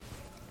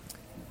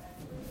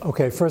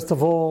Okay, first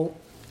of all,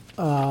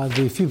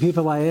 the few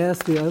people I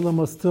asked, the Olam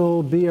will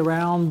still be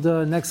around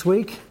next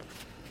week.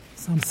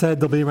 Some said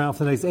they'll be around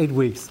for the next 8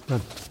 weeks,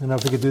 but I don't know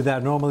if we could do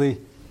that. Normally,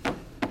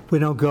 we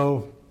don't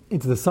go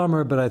into the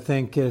summer, but I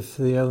think if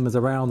the Olam is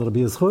around, it'll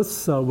be a schus,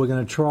 so we're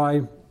going to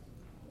try.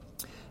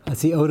 I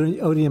see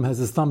Odium has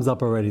his thumbs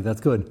up already. That's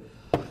good.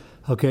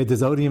 Okay,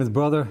 does Odium his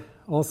brother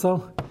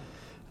also?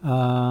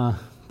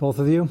 Both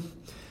of you?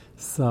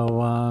 So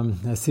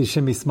I see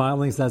Shimmy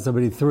smiling, so that's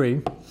already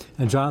 3.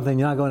 And Jonathan,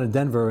 you're not going to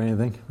Denver or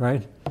anything,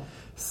 right?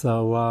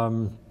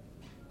 So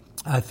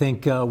I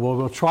think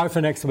we'll try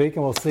for next week,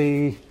 and we'll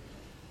see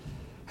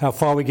how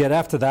far we get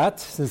after that,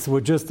 since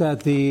we're just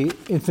at the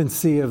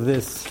infancy of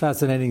this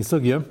fascinating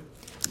sugya.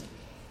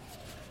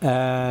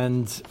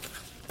 And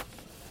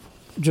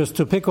just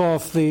to pick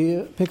up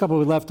where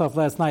we left off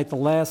last night, the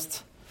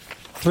last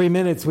 3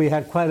 minutes we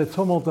had quite a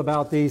tumult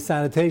about the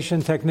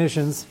sanitation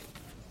technicians.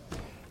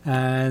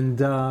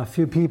 And a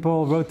few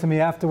people wrote to me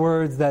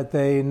afterwards that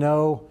they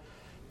know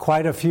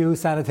quite a few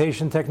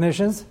sanitation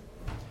technicians.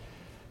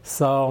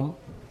 So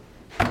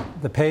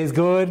the pay is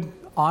good,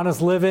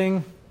 honest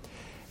living.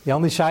 The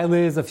only shaila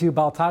is a few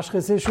Bal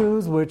Tashchis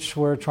issues, which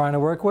we're trying to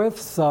work with.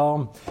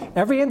 So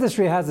every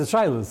industry has its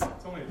shailas.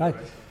 Right?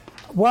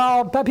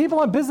 Well,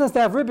 people in business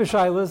that have ribbish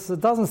shailas, it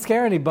doesn't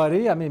scare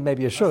anybody. I mean,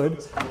 maybe you should.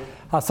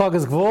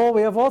 Hasagas Gvul,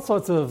 we have all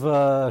sorts of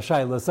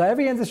shailas. So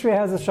every industry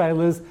has its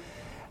shailas.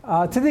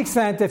 To the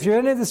extent, if you're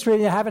in an industry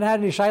and you haven't had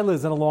any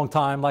shailas in a long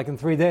time, like in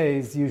 3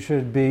 days, you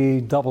should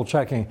be double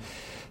checking.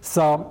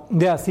 So,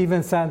 yes,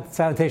 even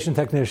sanitation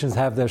technicians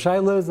have their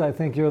shailas. I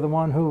think you're the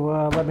one who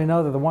let me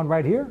know they're the one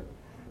right here,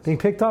 being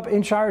picked up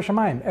in Sha'ar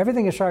Shamayim.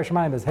 Everything in Sha'ar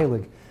Shamayim is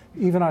Halig.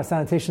 Even our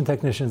sanitation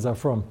technicians are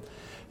from.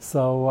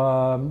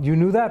 So, you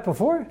knew that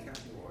before? I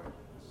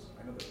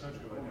know the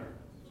country right there.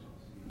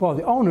 Well,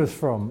 the owner's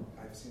from.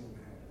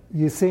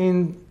 You've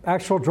seen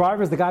actual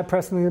drivers, the guy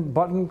pressing the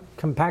button,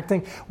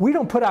 compacting. We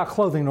don't put out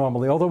clothing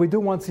normally, although we do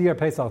once a year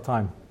Pesach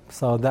time.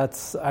 So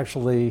that's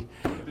actually,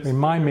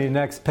 remind me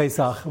next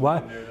Pesach.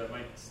 What? That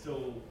might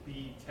still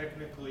be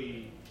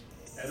technically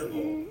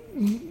edible.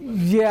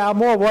 Yeah, I'm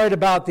more worried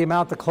about the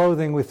amount of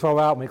clothing we throw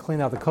out when we clean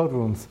out the coat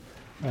rooms,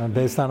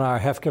 based on our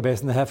Hefker,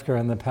 based on the Hefker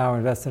and the power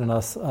invested in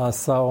us.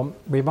 So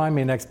remind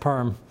me next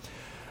Perm.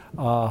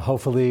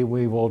 Hopefully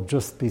we will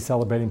just be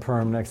celebrating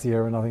Purim next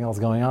year and nothing else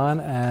going on,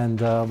 and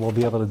we'll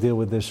be able to deal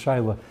with this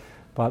shaila.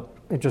 But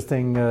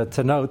interesting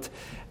to note,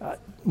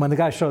 when the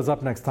guy shows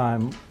up next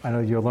time, I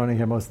know you're learning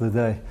here most of the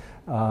day,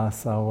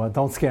 so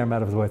don't scare him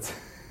out of his wits.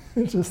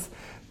 Just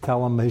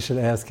tell him he should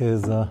ask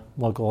his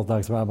local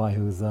Orthodox rabbi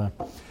who's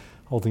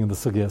holding the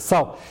sugya.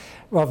 So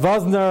Rav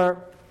Vosner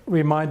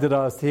reminded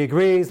us, he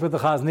agrees with the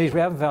Chazon Ish.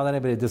 We haven't found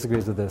anybody who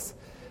disagrees with this.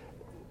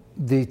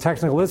 The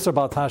technical list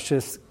about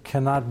Tashis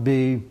cannot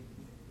be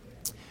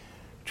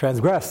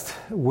transgressed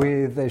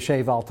with a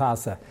Sheiv al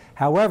Tasa.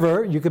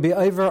 However, you could be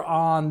over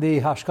on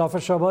the Hashkafa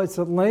Shabbat,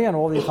 certainly, and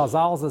all the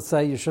Chazals that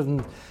say you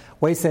shouldn't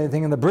waste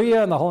anything in the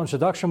Bria, and the whole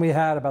introduction we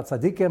had about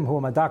Tzadikim, who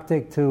are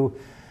madaktik to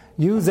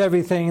use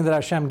everything that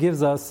Hashem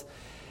gives us.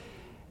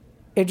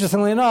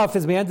 Interestingly enough,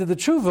 as we ended the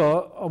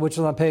Tshuva, which is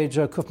on page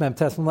Kuf Mem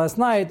Tes from last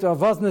night, Rav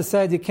Vosner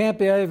said you can't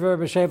be over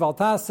b'Sheiv al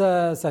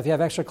Tasa, so if you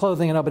have extra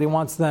clothing and nobody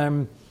wants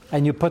them,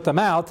 and you put them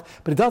out,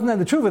 but it doesn't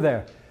end the tshuva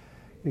there.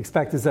 You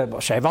expect to say,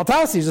 well, Sheiv al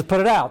Tasi, you just put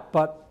it out.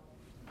 But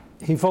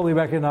he fully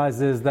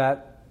recognizes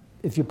that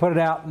if you put it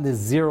out and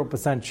there's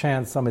 0%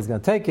 chance somebody's going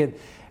to take it,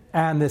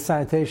 and the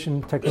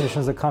sanitation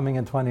technicians are coming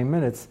in 20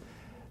 minutes,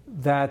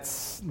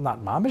 that's not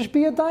mamish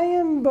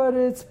biyadayim, but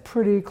it's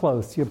pretty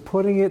close. You're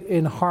putting it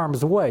in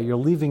harm's way. You're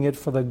leaving it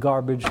for the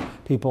garbage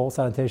people,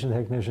 sanitation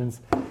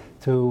technicians,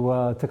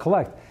 to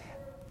collect.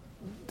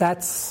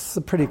 That's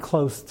pretty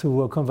close to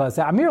Kumvaz.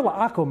 Amir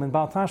la'akum in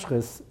Bal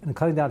Tashchis, in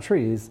cutting down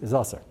trees, is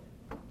aser.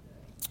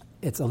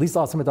 It's at least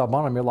aser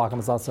midaban. Amir la'akum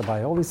is aser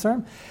by Holy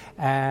Serm.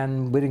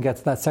 And we didn't get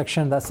to that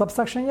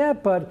subsection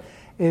yet, but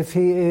if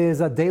he is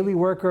a daily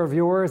worker of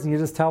yours and you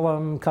just tell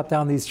him, cut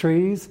down these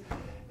trees,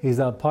 he's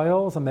a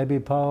payol, so maybe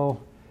payol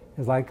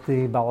is like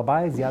the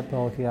balabayas, yad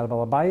payol kiyad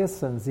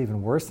balabayas, and it's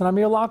even worse than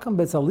Amir la'akum,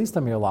 but it's at least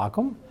Amir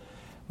la'akum.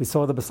 We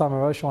saw the Basam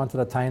Rosh wanted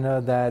the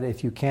Taina that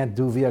if you can't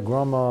do via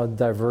groma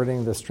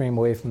diverting the stream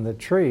away from the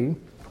tree,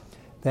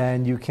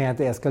 then you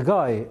can't ask a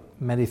guy.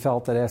 Many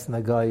felt that asking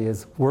a guy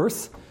is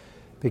worse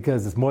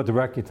because it's more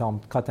direct. You tell him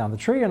to cut down the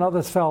tree, and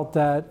others felt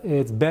that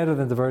it's better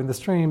than diverting the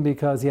stream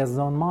because he has his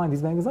own mind.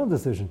 He's making his own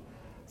decision.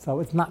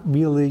 So it's not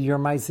really your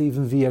mice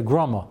even via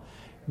groma.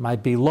 It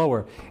might be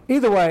lower.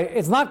 Either way,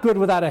 it's not good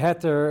without a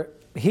heter.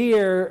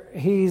 Here,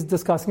 he's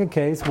discussing a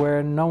case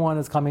where no one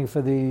is coming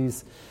for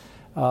these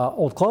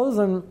old clothes,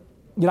 and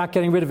you're not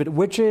getting rid of it,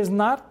 which is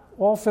not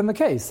often the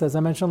case, as I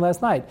mentioned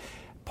last night.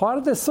 Part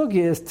of the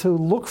sugya is to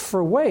look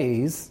for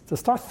ways, to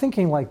start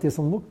thinking like this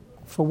and look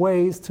for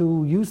ways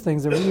to use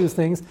things and reuse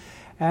things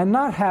and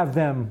not have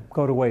them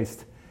go to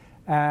waste.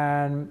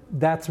 And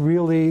that's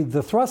really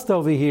the thrust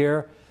over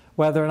here,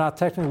 whether or not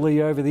technically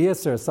you're over the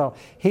Yisr. So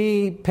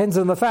he pins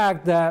on the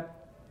fact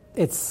that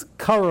it's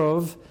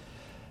Karov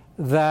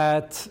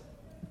that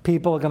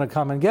people are going to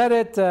come and get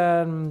it.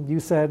 And you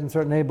said in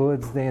certain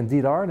neighborhoods they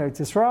indeed are in Eretz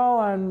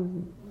Yisrael,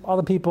 and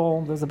other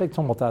people, there's a big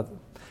tumult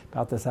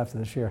about this after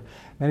this year.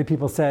 Many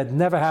people said,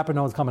 never happened,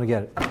 no one's coming to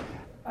get it.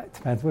 It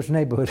depends which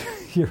neighborhood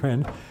you're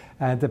in,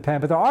 but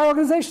there are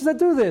organizations that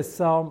do this.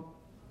 So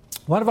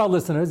one of our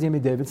listeners,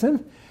 Yemi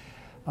Davidson,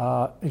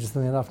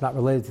 interestingly enough, not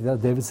related to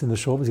that Davidson, the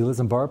shul, because he lives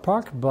in Borough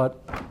Park,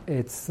 but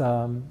it's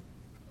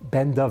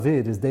Ben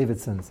David is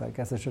Davidson, so I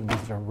guess it shouldn't be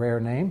such a rare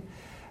name.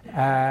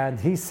 And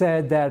he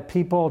said that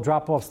people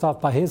drop off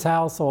stuff by his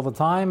house all the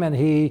time, and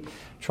he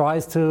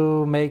tries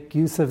to make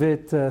use of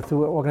it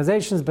through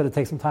organizations, but it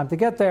takes some time to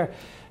get there.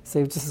 So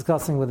he was just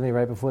discussing with me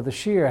right before the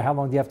shir, how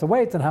long do you have to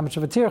wait and how much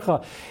of a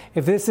tircha?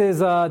 If this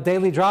is a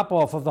daily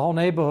drop-off of the whole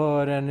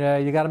neighborhood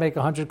and you got to make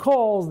 100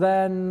 calls,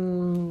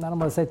 then I don't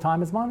want to say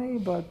time is money,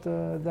 but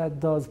that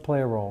does play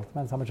a role.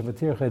 Depends how much of a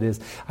tircha it is.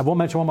 I will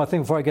mention one more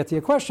thing before I get to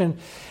your question.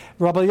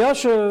 Rabbi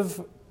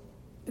Yoshev,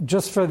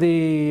 just for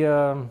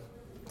the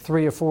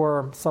 3 or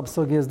 4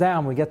 sub-sugyas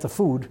down, we get to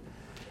food.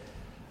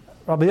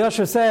 Rabbi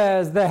Yoshev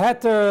says the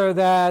heter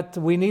that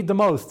we need the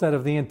most out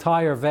of the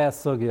entire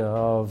vast sugya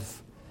of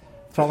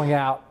throwing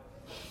out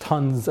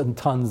tons and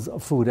tons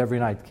of food every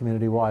night,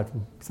 community-wide,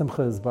 from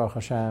Simchas, Baruch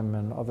Hashem,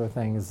 and other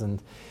things.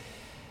 And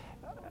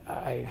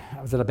I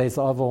was at a Beis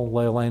Avel,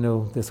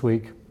 Leilenu, this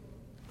week.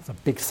 It's a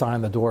big sign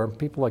on the door.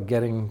 People are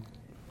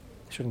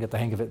shouldn't get the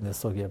hang of it in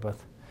this sugya, but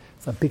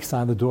it's a big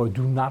sign on the door,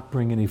 do not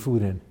bring any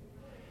food in.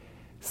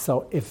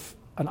 So if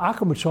an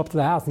Akum would show up to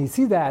the house and you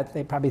see that,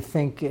 they probably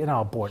think,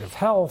 Board of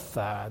Health,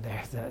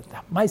 there's a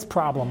mice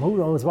problem, who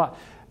knows what.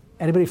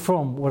 Anybody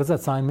from, what does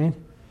that sign mean?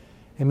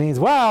 It means,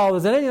 well,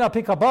 there's an Indian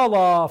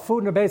Pikabala, food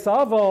in the Beis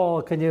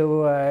Avel, can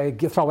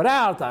you throw it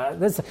out?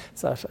 This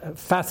is a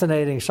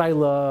fascinating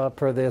shaila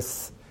per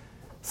this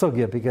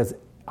sugya, because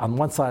on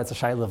one side it's a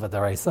shaila of a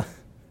deraisa,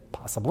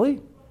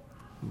 possibly,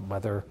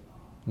 whether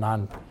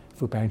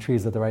non-food-bearing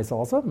trees are deraisa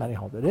also, many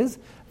hold it is,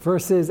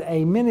 versus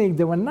a minig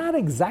that we're not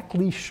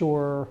exactly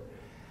sure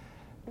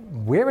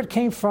where it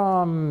came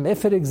from,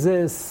 if it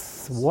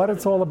exists, what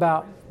it's all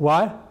about.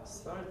 What?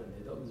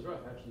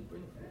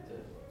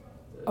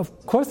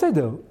 Of course they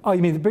do. Oh,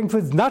 you mean they bring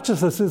food, not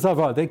just the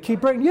Suzavar. They keep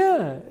bringing,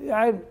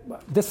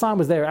 this sign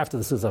was there after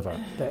the Suzavar.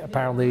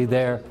 Apparently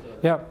they're,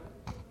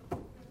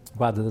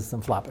 rather than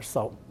some floppers.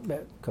 So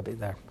it could be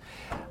there.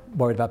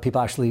 Worried about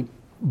people actually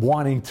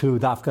wanting to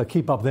dafka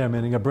keep up their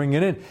meaning of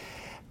bringing it in.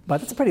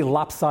 But it's a pretty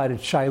lopsided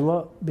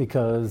shaila,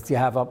 because you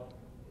have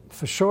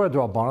for sure a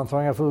drabanan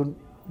throwing out food,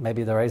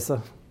 maybe the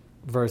Reisa,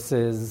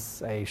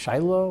 versus a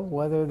shaila,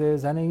 whether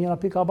there's any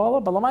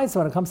pikabala. But lamaisa,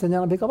 when it comes to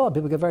pikabala,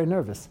 people get very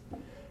nervous.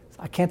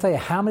 I can't tell you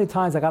how many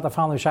times I got the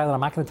following shaila. I'm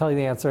not going to tell you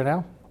the answer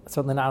now.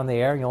 Certainly not on the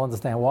air, and you'll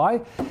understand why.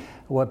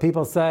 What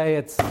people say,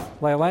 it's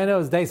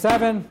Leilenu, it's day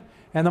 7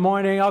 in the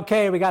morning.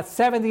 Okay, we got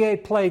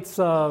 78 plates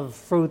of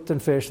fruit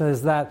and fish, and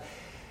is that,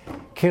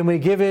 can we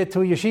give it to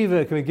a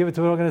yeshiva? Can we give it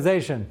to an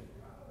organization?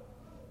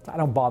 I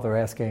don't bother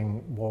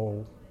asking,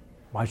 well,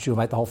 why don't you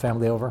invite the whole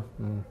family over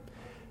and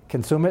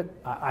consume it?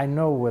 I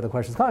know where the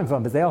question's coming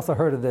from, but they also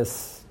heard of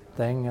this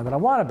thing, and they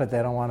don't want it, but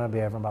they don't want to be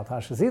ever about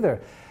tashkas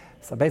either.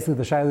 So basically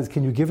the shaila is,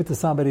 can you give it to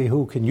somebody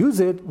who can use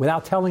it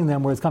without telling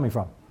them where it's coming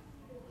from?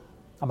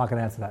 I'm not going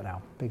to answer that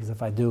now, because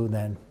if I do,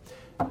 then,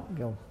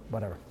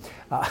 whatever.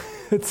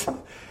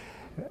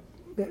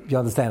 You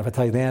understand, if I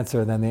tell you the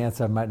answer, then the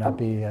answer might not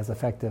be as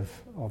effective,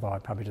 although I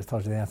probably just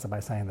told you the answer by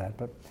saying that,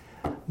 but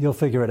you'll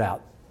figure it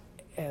out.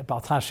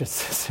 Baltash is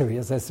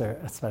serious,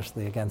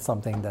 especially against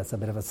something that's a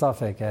bit of a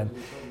suffix, and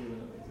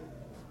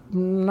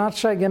not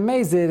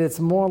shagemazid, it's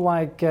more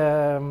like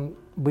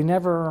we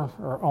never,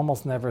 or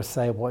almost never,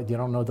 say what you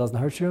don't know doesn't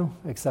hurt you,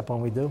 except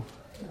when we do.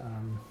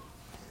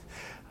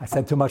 I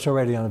said too much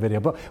already on the video,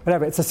 but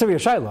whatever, it's a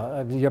serious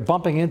shaila. You're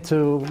bumping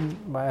into,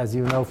 as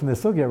you know from the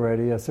sugya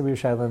already, a serious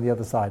shaila on the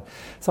other side.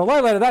 So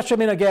later, that should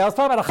mean a gay. I was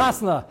talking about a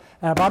chasna,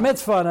 and a bar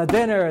mitzvah, and a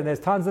dinner, and there's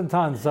tons and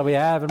tons. So we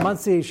have in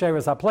Muncie,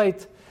 Sheris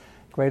HaPlate,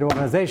 great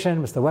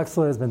organization. Mr.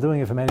 Wexler has been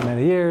doing it for many,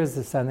 many years.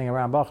 They're sending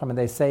around Bacham, and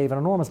they save an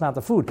enormous amount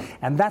of food.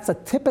 And that's a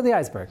tip of the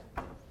iceberg.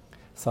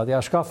 So the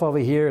hashkafa over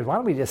here is, why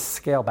don't we just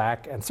scale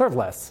back and serve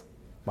less?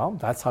 Well,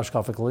 that's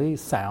hashkafically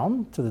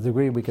sound to the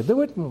degree we could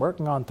do it, and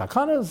working on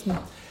takanas.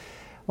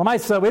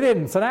 Lamaisa, we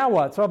didn't. So now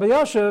what? So Rabbi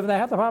Yoshev, they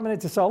have the problem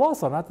to sell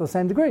also, not to the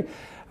same degree.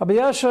 Rabbi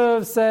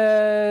Yoshev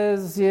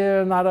says,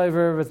 you're not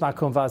over, it's not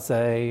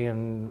kumvase,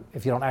 and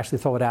if you don't actually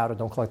throw it out or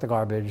don't collect the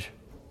garbage,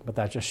 but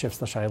that just shifts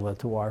the shaila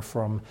to our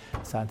from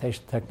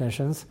sanitation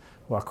technicians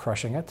who are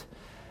crushing it.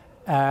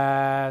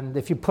 And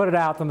if you put it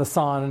out in the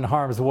sun in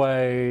harm's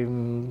way,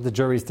 the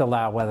jury's still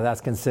out whether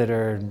that's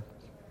considered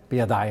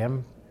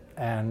biyadayim.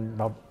 And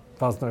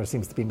Vosner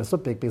seems to be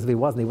mesupik, because if he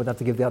wasn't, he wouldn't have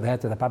to give the other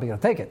heter. They're probably going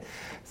to take it.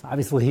 So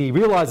obviously he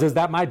realizes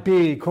that might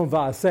be kum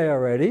va'aseh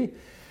already.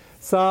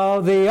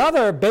 So the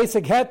other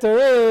basic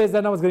heter is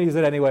that no one's going to use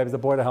it anyway, because the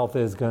Board of Health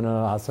is going to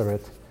answer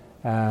it.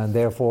 And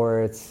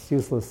therefore it's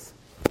useless.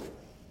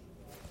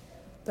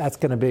 That's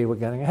going to be, we're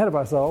getting ahead of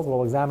ourselves,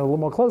 we'll examine it a little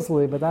more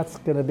closely, but that's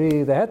going to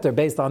be the heter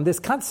based on this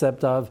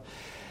concept of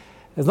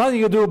there's nothing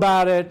you can do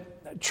about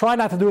it, try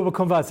not to do it with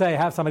kumvaseh,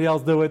 have somebody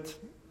else do it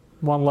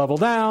one level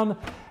down.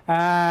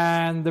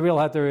 And the real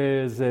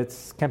heter is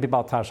it can't be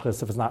bal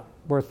tashchis if it's not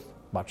worth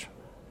much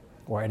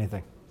or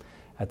anything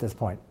at this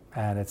point.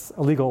 And it's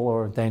illegal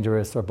or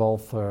dangerous or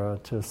both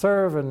to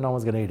serve, and no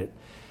one's going to eat it.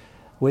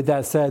 With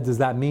that said, does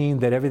that mean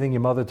that everything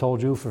your mother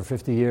told you for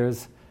 50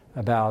 years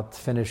about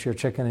finish your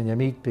chicken and your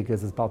meat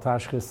because it's bal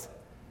tashchis,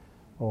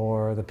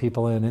 or the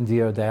people in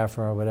India or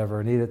Biafra or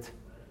whatever need it?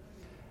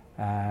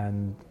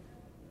 And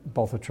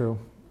both are true,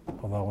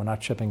 although we're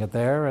not shipping it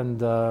there. And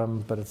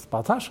but it's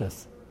bal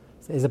tashchis.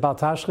 Is it bal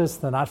tashchis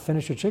to not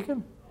finish your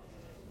chicken?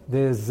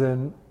 There's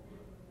an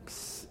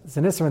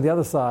issur on the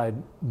other side.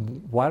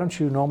 Why don't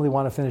you normally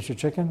want to finish your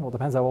chicken? Well, it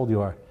depends how old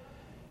you are.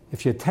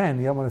 If you're 10,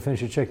 you don't want to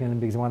finish your chicken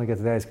because you want to get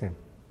to the ice cream,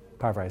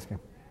 parva ice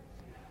cream,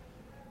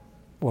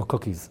 or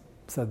cookies.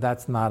 So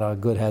that's not a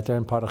good heter.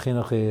 And part of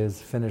chinuch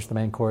is finish the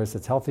main course.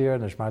 It's healthier,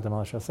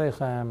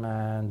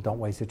 and don't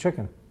waste your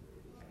chicken.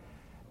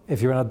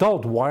 If you're an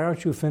adult, why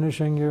aren't you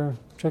finishing your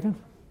chicken?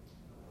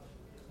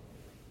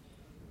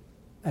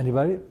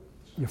 Anybody?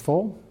 You're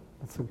full?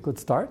 That's a good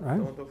start, right?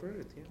 Don't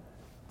overeat, yeah.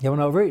 You don't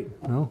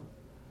overeat, no?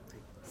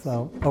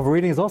 So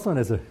overeating is also an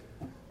issur.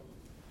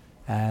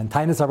 And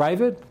Tainus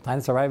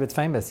Haravid is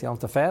famous. You don't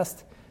have to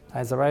fast.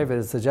 Tainus Haravid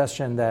is a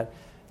suggestion that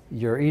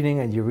you're eating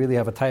and you really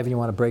have a taiva, you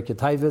want to break your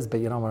taivas,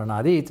 but you don't want to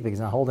not eat because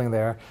you're not holding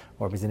there,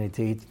 or because you need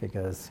to eat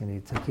because you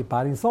need to keep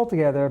body and soul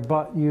together,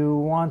 but you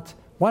want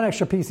one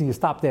extra piece and you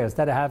stop there.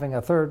 Instead of having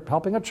a third,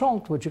 helping a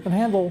chunk, which you can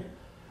handle,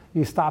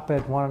 you stop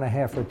at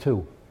 1.5 or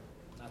 2.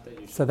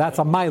 So that's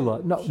a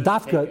maila. No,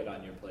 dafka. Take it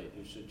on your plate.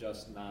 You should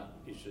just not.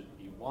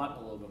 You want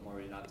a little bit more.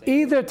 You're not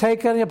taking. Either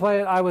take it on your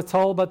plate. I was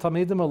told by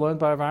Talmidim, who learned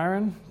by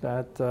Aaron,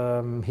 that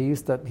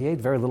he ate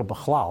very little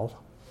bichlal.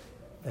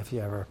 If you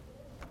ever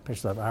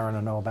pitched up Aaron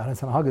and know about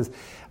his hanagas,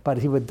 but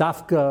he would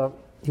stop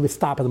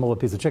at the middle of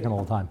a piece of chicken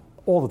all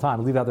the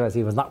time, leave it out there as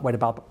he was not worried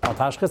about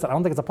tashchis. I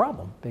don't think it's a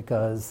problem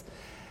because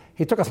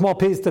he took a small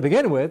piece to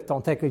begin with.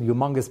 Don't take a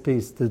humongous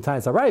piece to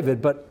Tainus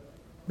Haravid, but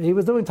he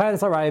was doing Tainus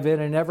Haravid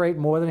and he never ate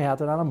more than he had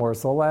to on a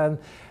morsel, and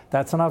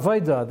that's an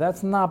avodah.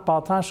 That's not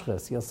bal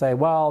tashchis. You'll say,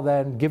 well,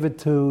 then give it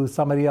to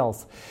somebody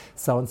else.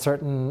 So in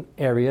certain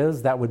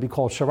areas, that would be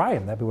called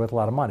shirayim. That'd be worth a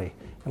lot of money.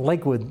 In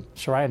Lakewood,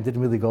 shirayim didn't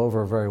really go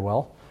over very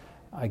well,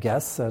 I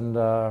guess, and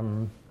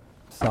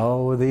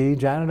so the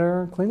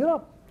janitor cleaned it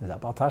up. Is that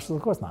bal tashchis?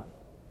 Of course not.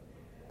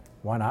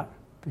 Why not?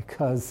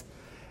 Because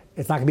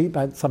it's not going to be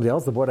eaten by somebody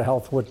else. The Board of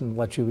Health wouldn't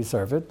let you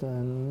serve it.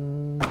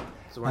 And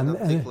so why not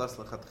take less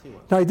lechatchila?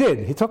 No, he did.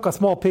 He took a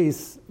small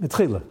piece,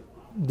 mitchila.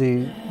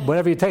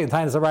 Whatever you take, the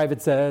Tainus Haravid,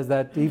 it says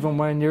that even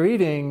when you're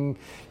eating,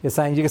 you're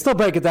saying you can still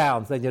break it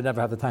down, so then you'll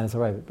never have the Tainus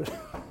Haravid.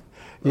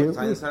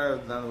 Tainus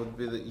Haravid then would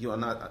be that you are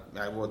not,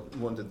 I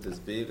wanted this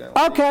big.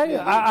 Okay,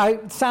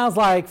 it sounds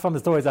like from the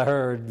stories I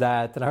heard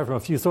that, and I heard from a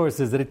few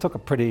sources, that he took a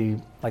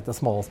pretty, like the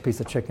smallest piece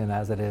of chicken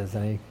as it is,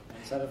 and he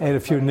ate a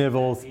few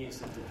nibbles.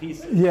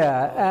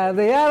 Yeah, and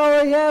he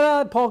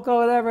had a polka,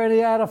 whatever, and he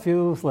had a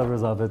few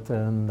slivers of it,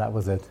 and that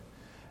was it.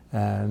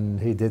 And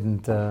he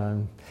didn't.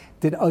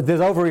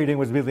 There's overeating,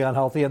 which is really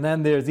unhealthy, and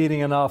then there's eating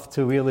enough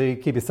to really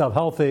keep yourself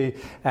healthy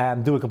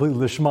and do it completely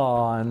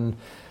lishma.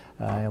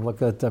 And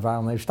look at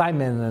Aaron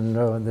Steinman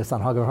and this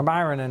on Hagar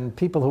Hamaran and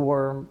people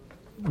who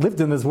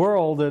lived in this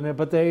world,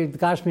 but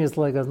Gashmi is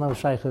like there's no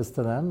shaykhs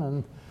to them,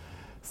 and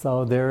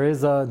so there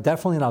is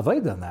definitely an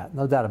avodah in that,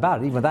 no doubt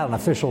about it. Even without an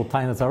official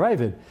Tainus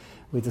Haravid.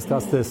 We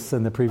discussed this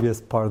in the previous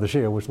part of the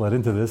shir, which led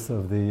into this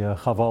of the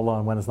chavala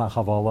and when it's not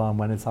chavala and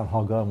when it's on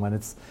haga and when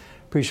it's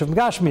pre-shav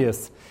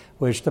gashmias,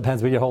 which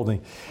depends what you're holding.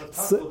 Well, it's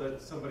possible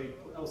that somebody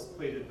else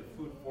plated the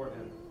food for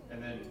him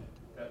and then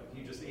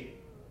he just ate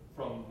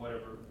from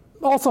whatever.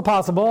 Also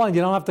possible, and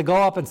you don't have to go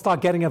up and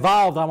start getting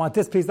involved. I want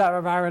this piece. That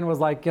Rav Aaron was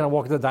like,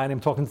 walking to the dining room,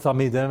 talking to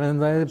Talmidim,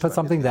 and they put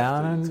something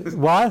down. And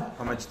what?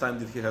 How much time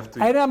did he have to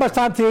eat? I didn't have much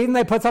time to eat, and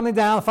they put something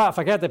down. I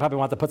forget, they probably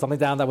want to put something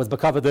down that was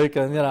bekavadik,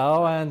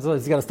 and so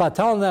he's going to start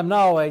telling them,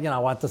 no, I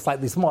want the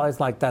slightly small. It's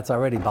like, that's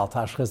already bal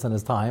tashchis in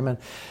his time, and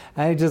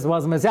he just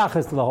wasn't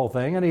mezachis to the whole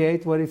thing, and he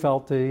ate what he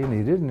felt he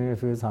needed, and if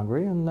he was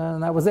hungry, and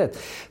that was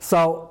it.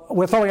 So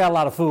we're throwing out a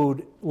lot of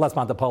food, less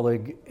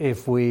mantapolig.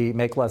 If we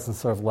make less and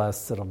serve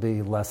less, it'll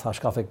be less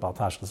hashkafik bal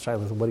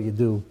tashchis. What do you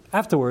do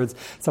afterwards?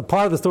 So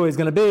part of the story is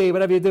going to be,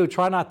 whatever you do,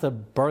 try not to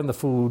burn the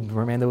food,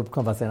 remain the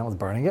kumvas, no one's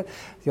burning it.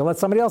 You'll let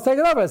somebody else take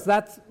it over. So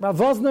that's, Rav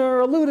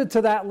Vosner alluded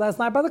to that last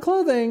night by the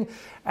clothing,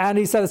 and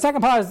he said the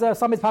second part is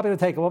somebody's probably going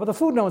to take it, but the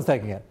food, no one's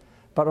taking it.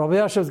 But Rabbi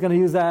Yasha is going to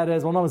use that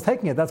as, well, no one's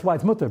taking it. That's why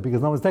it's mutter,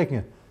 because no one's taking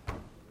it.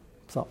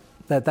 So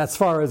that's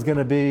far is going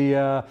to be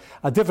a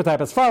different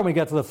type as far when we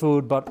get to the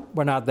food, but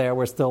we're not there.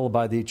 We're still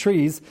by the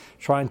trees,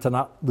 trying to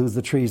not lose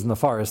the trees in the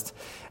forest.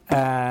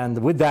 And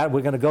with that,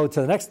 we're going to go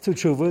to the next two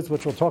tshuvas,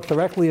 which will talk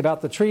directly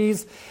about the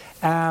trees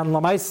and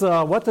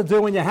lamaisa, what to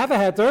do when you have a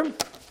heter,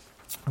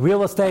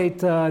 real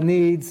estate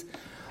needs,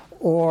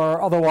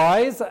 or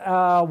otherwise,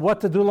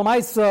 what to do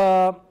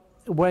lamaisa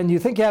when you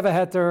think you have a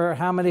heter,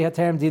 how many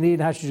heterim do you need,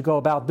 and how should you go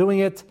about doing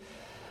it?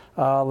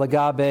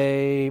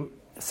 Lagabe,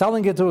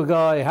 selling it to a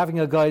guy,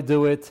 having a guy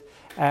do it,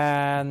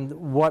 and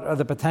what are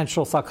the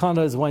potential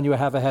sakanas when you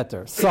have a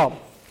heter. So,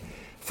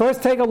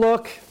 first take a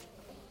look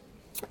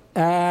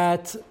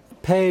at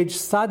page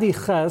Sadi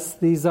Ches.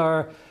 These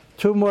are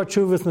two more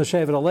tshuvas in the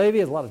Shevet HaLevi.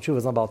 There's a lot of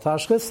tshuvas on Baal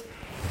Tashkis.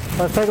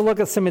 Let's take a look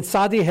at Simit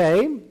Sadi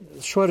Hey,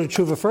 shorter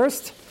tshuva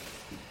first,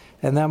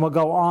 and then we'll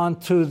go on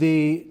to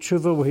the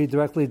tshuva where he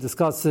directly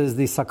discusses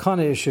the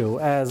sakana issue.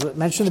 As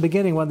mentioned in the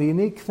beginning, one of the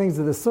unique things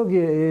of the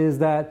sugya is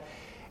that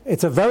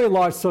it's a very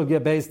large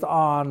sugya based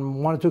on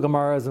one or two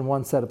gemaras and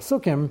one set of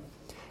psukim.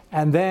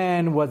 And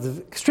then what's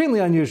extremely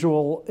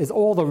unusual is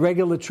all the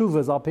regular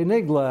tshuvas, al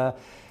pinigla,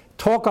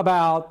 talk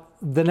about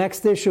the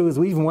next issue is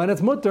even when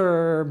it's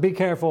mutter, be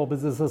careful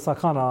because it's a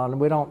sakana. And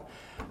we don't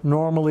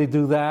normally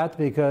do that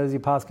because you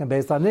paskin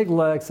based on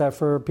nigla, except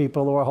for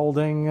people who are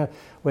holding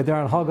where they're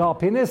on hagal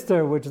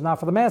pinister, which is not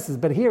for the masses.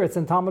 But here it's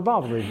in Talmud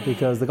Bavli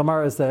because the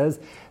Gemara says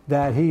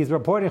that he's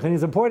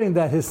reporting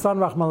that his son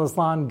Rahman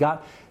al-Islam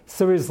got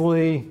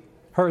seriously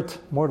hurt,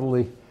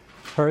 mortally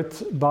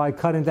hurt by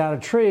cutting down a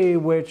tree,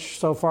 which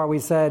so far we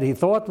said he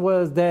thought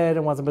was dead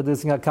and wasn't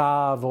producing a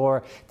kav,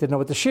 or didn't know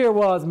what the shear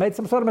was, made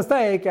some sort of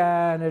mistake,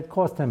 and it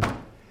cost him.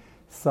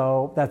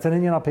 So that's an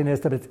Inyan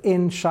Alpinist, that it's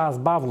in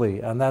Shas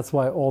Bavli, and that's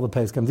why all the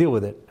Pesachim deal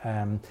with it.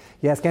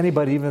 You ask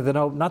anybody, even if they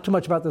know not too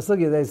much about the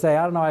sugya, they say,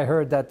 I don't know, I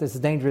heard that this is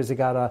dangerous, you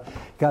gotta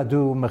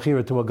do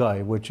mechira to a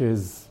guy, which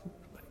is,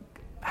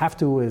 have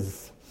to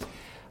is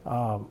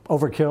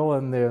overkill,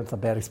 and it's a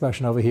bad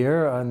expression over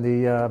here,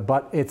 and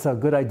but it's a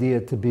good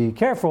idea to be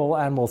careful,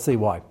 and we'll see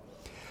why.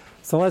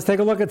 So let's take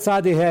a look at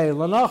Sadi Hey.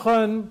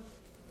 Lanachan,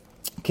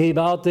 Ki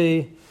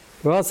Balti,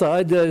 Rasa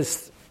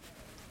Idis,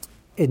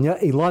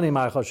 Ilani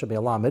Ma'achos Shabi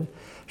Alamid,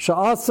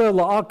 Sha'asa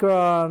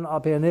La'akran,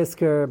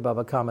 Apianisker,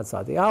 Baba Kamet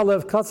Sadi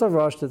Aleph, Katsav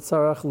Rosh,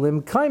 Tzarech,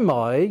 Lim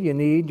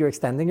Kaimai, you're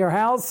extending your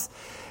house.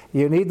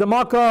 You need the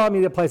makkah, you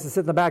need a place to sit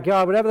in the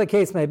backyard, whatever the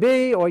case may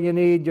be, or you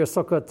need your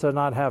sukkah to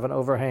not have an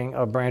overhang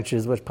of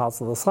branches, which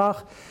pasal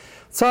l'schach.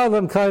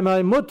 Tzarlim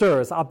kaimai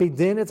mutter,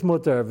 apidin it's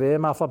mutter,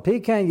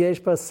 v'mafapiken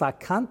yeshba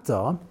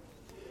sakanta.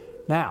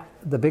 Now,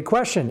 the big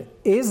question,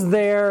 is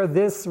there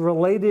this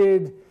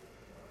related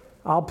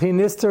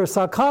alpinister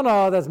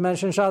sakana that's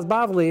mentioned Shas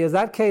Bavli? Is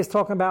that case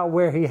talking about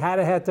where he had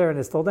a heter and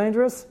it's still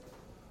dangerous?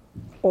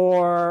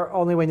 Or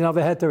only when you have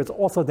a heter it's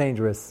also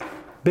dangerous?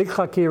 Big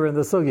chakir in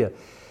the sugya.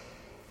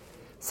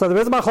 So there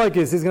is a machlokes.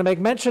 He's going to make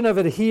mention of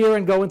it here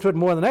and go into it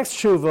more in the next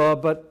tshuva,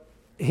 but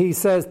he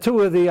says two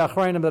of the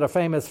achrayim that are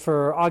famous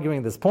for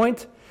arguing this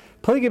point.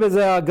 The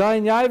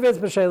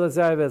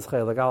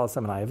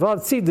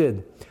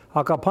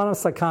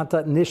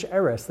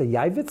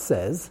Yavitz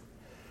says,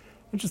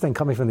 interesting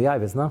coming from the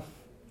Yavitz, no?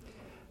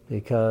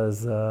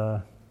 Because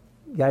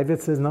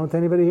Yavitz is known to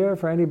anybody here?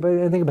 For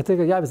anybody, anything in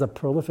particular? Yavitz is a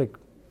prolific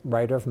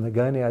writer from the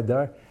Gani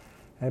Adar.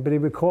 Anybody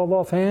recall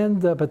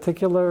offhand a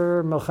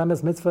particular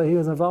Melchemes mitzvah he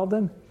was involved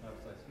in?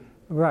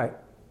 Right.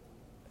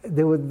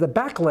 The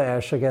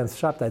backlash against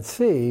Shabtai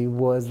Tzvi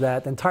was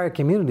that entire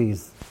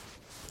communities,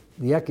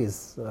 the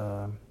Yekis,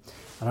 I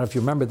don't know if you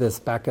remember this,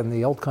 back in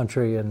the old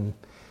country in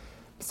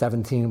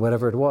 17,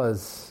 whatever it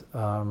was,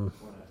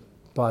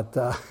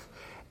 but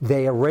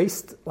they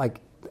erased like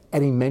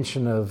any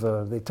mention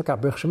of, they took out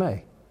B'rich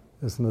Shemei.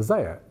 It was from the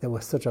Zayar. There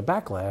was such a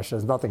backlash.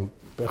 There's nothing.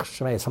 B'rich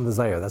Shemei is from the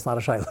Zayar. That's not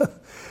a shayla,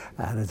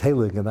 and it's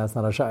Heilig, and that's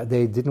not a shayla.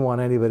 They didn't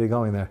want anybody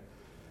going there.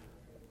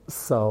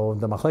 So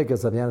the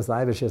machlekes of Yanis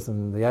Ivishis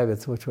and the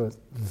Yavitz, which was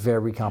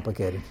very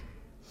complicated.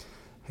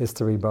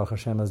 History, Baruch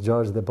Hashem, has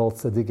judged. They're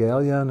both Tzaddik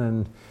Elyon,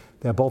 and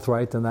they're both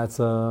right, and that's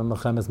a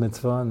Melchemes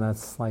mitzvah, and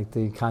that's like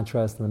the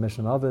contrast in the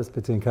mission of this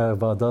between Karev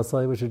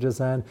Ba'adasai, which you just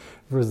said,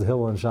 versus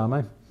Hillel and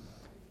Shammai.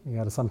 You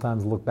got to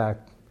sometimes look back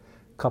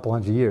couple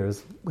hundred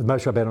years. With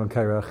Moshe Rabbeinu and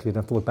Kairach, you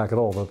don't have to look back at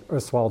all. The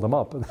earth swallowed them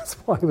up, and that's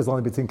why he was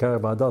only between Kairach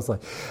and Adasai.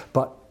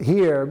 But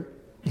here,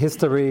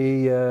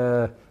 history,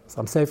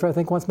 some Sefer, I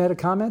think, once made a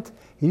comment.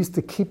 He used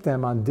to keep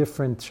them on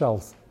different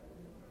shelves.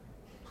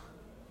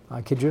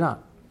 I kid you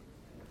not.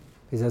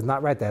 He says,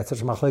 not right there. Such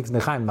a machlekes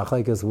mechaim.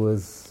 Machlekes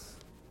was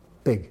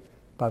big.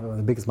 Probably one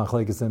of the biggest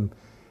machlekes in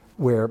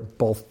where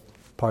both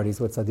parties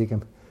with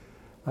tzaddikim,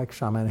 like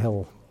Shammai and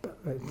Hillel.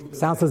 It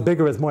sounds as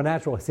bigger as more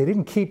natural. So they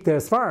didn't keep their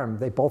sfarm.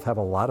 They both have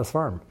a lot of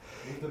sfarm.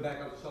 Moved them back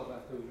on the shelf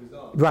after it was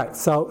done. Right.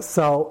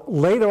 So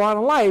later on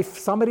in life,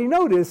 somebody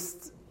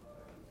noticed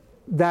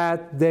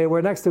that they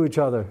were next to each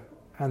other,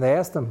 and they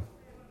asked him,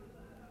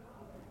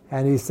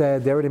 and he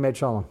said they already made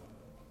shalom.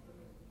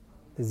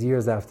 This is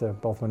years after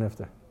both were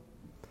nifter.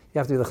 You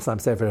have to be the Chassam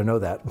Sefer to know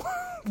that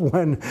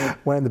when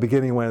the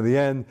beginning, when the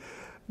end.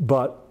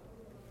 But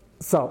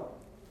so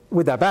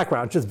with that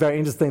background, just very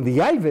interesting. The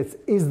Yavitz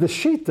is the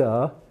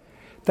shita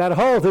that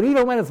holds that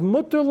even when it's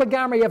mutter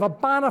lagamra, you have a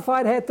bona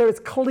fide heter, it's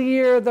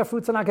clear the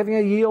fruits are not giving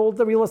a yield,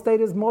 the real estate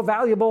is more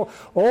valuable,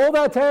 all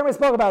that term we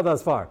spoke about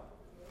thus far.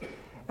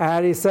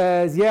 And he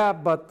says, yeah,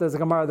 but there's a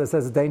Gemara that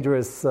says it's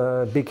dangerous,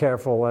 be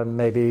careful, and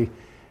maybe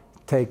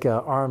take an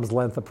arm's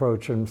length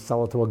approach and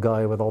sell it to a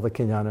guy with all the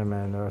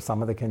kinyanim or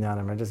some of the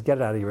kinyanim and just get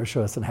it out of your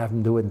rishus and have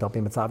him do it and don't be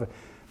mitzvah.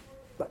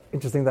 But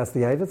interesting, that's the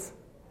Yavitz,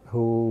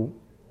 who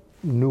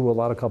knew a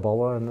lot of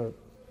Kabbalah and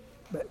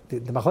The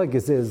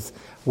machlekes is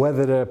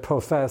whether to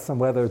profess and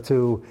whether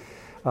to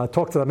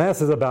talk to the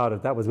masses about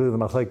it. That was really the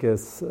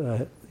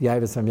machlekes,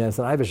 Yavis from Yanis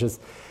and Ivish's.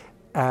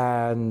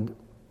 And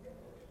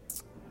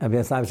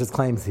Yanis and Ivish's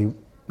claims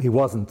he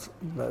wasn't.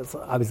 That's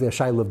obviously a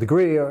shayla of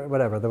degree or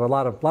whatever. There were a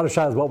lot of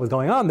shaylas what was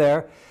going on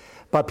there,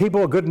 but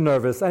people were good and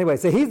nervous. Anyway,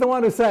 so he's the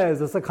one who says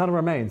the sakana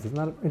remains. Isn't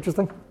that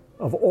interesting?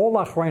 Of all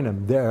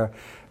achreinim, there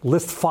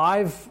list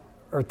 5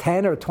 or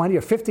 10 or 20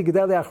 or 50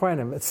 gedolei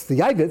achreinim. It's the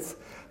Yavitz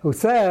who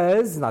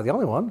says, not the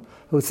only one,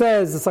 who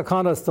says the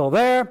sakana is still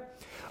there.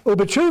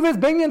 Ubetshuvas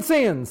binyan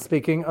siyan,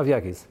 speaking of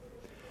Yekis.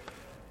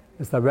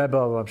 It's the Rebbe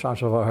of Shan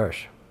Shlomo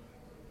Hirsch.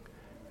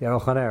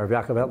 Yarochaner of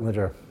Yaakov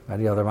Etlinger,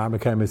 any other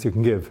Marmakamis you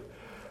can give.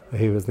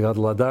 He was the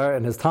Gadol Adar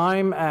in his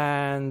time,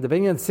 and the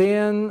binyan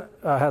siyan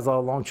has a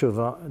long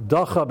tshuva.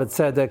 Docha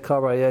b'tzedek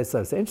kara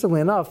yesef. So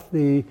interestingly enough,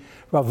 the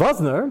Rav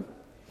Vosner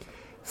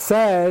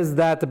says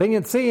that the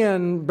binyan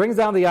siyan brings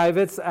down the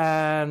Yavitz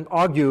and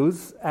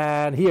argues,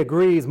 and he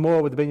agrees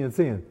more with the binyan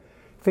siyan.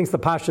 Thinks the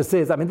Pashtus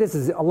is, this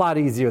is a lot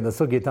easier in the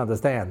Sugya to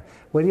understand.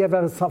 When you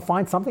ever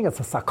find something that's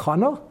a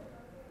sakana,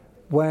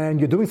 when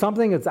you're doing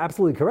something that's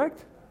absolutely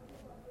correct,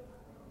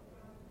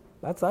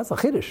 that's a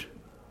chiddush.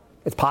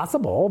 It's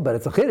possible, but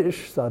it's a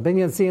chiddush. So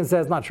binyan siyan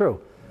says not true.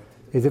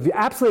 Is if you're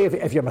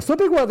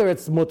masupik whether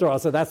it's mutter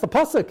also, that's the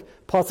pasuk.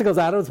 Pasuk goes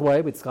out of its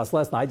way. We discussed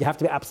last night. You have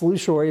to be absolutely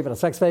sure, even a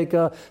sex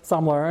faker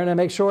somewhere, and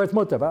make sure it's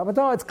mutter. But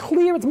no, it's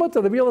clear it's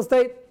mutter. The real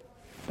estate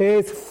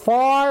is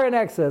far in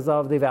excess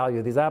of the value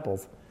of these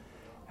apples.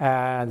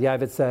 And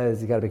Yavitz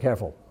says you got to be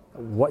careful.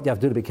 What you have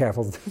to do to be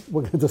careful,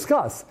 we're going to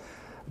discuss.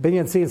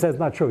 Binyan siyan says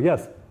not true.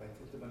 Yes.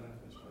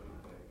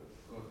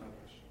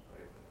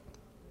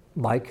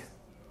 Like.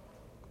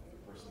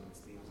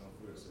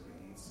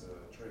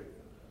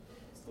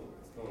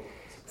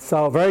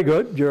 So very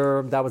good.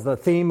 That was the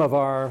theme of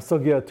our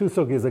sugya 2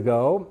 sugyas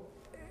ago.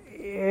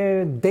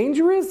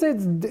 Dangerous.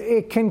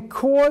 It can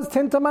cause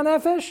tinta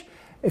manefesh.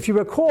 If you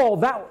recall,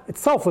 that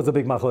itself was a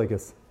big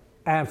machlekes.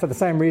 And for the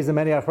same reason,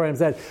 many achronim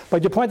said,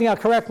 but you're pointing out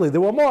correctly, there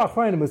were more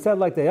achronim who said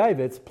like the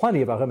Yavitz,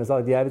 plenty of achronim who said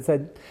like the Yavitz,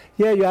 said,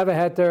 yeah, you have a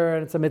heter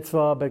and it's a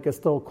mitzvah, but it can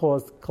still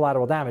cause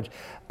collateral damage.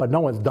 But no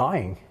one's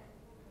dying.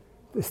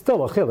 It's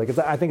still a chilik.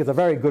 I think it's a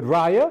very good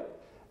raya.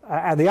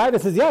 And the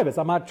Yavitz is Yavitz.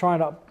 I'm not trying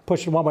to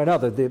push it one way or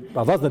another.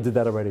 Rav Vosner did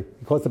that already.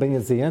 He quotes the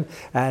binyan siyan,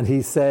 and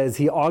he says,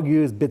 he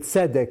argues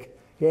bitzedek.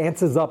 He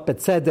answers up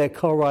bitzedek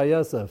kora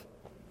Yosef.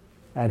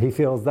 And he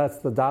feels that's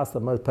the das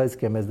of most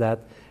poskim, is that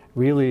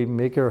really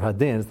mikir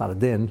hadin, it's not a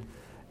din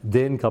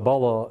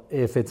Kabbalah,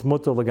 if it's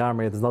mutter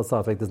legamri, there's no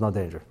suffix, there's no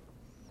danger.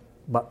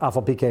 But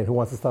Afal Pikein, who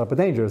wants to start up a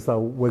danger, so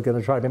we're going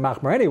to try to be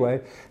machmer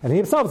anyway, and he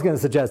himself is going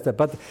to suggest it.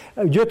 But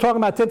you're talking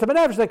about tinta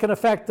benefesh that can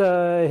affect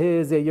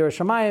his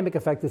Yerushalayim, it can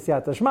affect his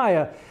Siyata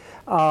Shmaya,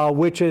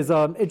 which is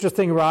an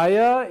interesting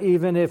raya,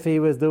 even if he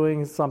was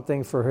doing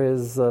something for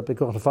his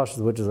Pikuach Nefashos,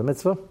 which is a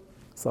mitzvah.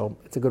 So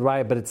it's a good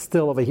raya, but it's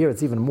still over here,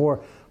 it's even more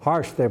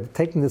harsh. They're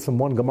taking this from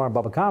one Gemara in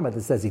Baba Kama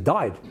that says he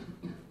died,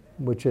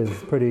 which is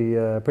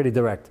pretty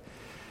direct.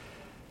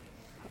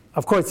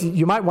 Of course,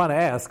 you might want to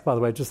ask, by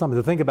the way, just something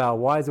to think about,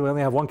 why do we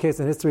only have one case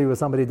in history where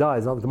somebody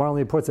dies? The Gemara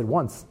only reports it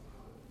once.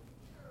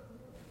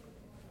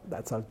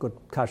 That's a good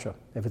kasha.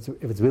 If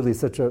it's really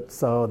such a...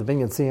 So the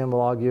binyan siyan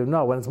will argue,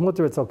 no, when it's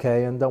mutter, it's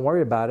okay, and don't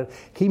worry about it.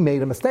 He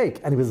made a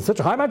mistake, and he was in such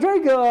a high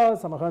madrega.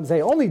 Some of them say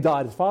he only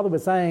died. His father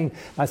was saying,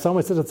 my son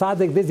was such a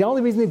tzaddik. This is the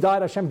only reason he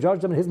died. Hashem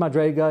judged him in his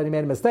madrega, and he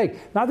made a mistake.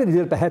 Not that he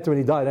did it beheter and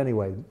he died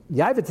anyway.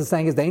 Yavitz is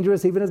saying it's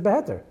dangerous even as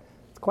beheter.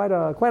 It's quite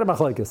a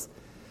machlekes.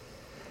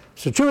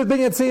 Shechuvas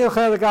binyan siyan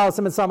chelik al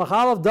siman samach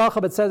alav dacha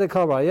b'tzedek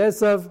kara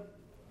Yosef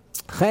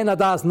chen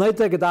adas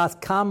neite gedas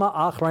kama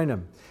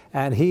achreinim,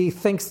 and he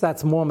thinks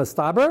that's more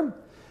mistaber.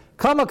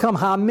 Kama kam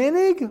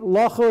haminig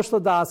lochush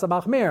ladas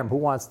amachmirim, who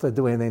wants to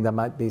do anything that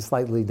might be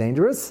slightly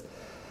dangerous.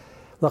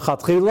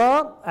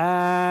 Lachatchila,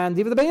 and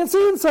even the binyan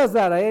siyan says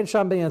that ayin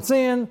sham binyan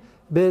siyan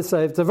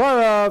b'seif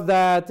tevarav,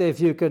 that if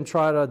you can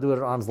try to do it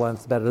at arm's length,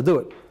 it's better to do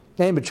it.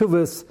 Name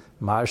b'tshuvas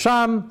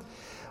marsham.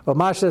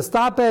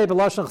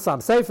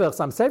 Chasam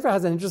Sefer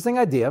has an interesting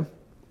idea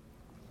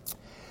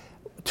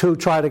to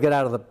try to get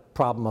out of the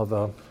problem of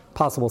a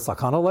possible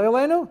sakana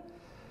le'aleinu.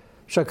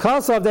 If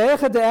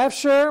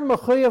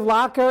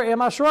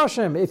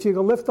you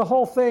can lift the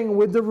whole thing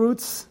with the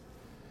roots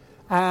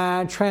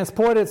and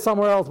transport it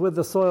somewhere else with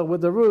the soil,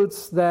 with the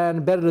roots,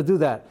 then better to do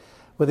that.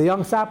 With a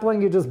young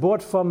sapling you just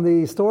bought from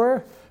the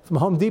store, from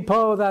Home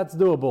Depot, that's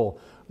doable.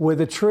 With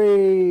a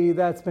tree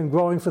that's been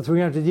growing for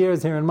 300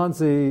 years here in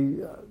Muncie,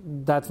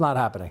 that's not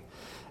happening.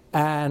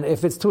 And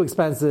if it's too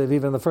expensive,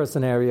 even in the first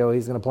scenario,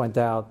 he's going to point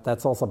out,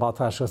 that's also about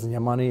tashkas and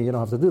your money, you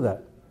don't have to do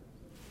that.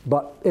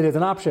 But it is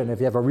an option. If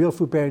you have a real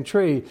fruit-bearing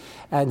tree,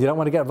 and you don't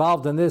want to get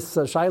involved in this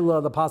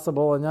shaila, the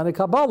possible, and yani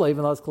Kabbalah,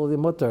 even though it's clearly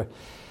mutter,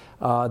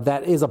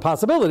 that is a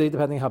possibility,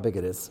 depending how big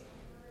it is.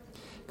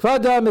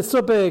 Kvada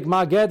Mitsupik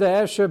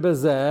Mageda Esher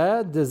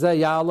Bezeh Dezeh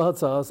Ya'al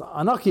Hatzos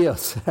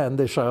Anakios. And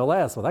the Shoel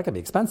asks, well, that could be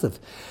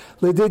expensive.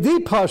 Lididi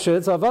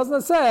Pashit, so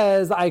Vazna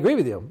says, I agree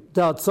with you.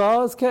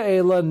 Datzos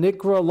Ke'ela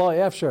Nikra Lo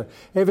Efsher.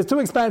 If it's too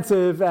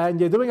expensive and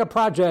you're doing a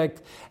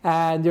project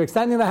and you're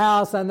extending the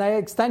house and the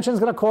extension is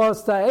going to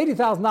cost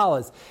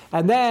 $80,000,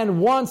 and then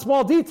one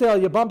small detail,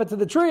 you bump into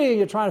the tree and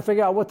you're trying to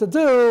figure out what to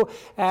do,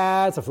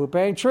 it's a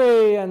fruit-bearing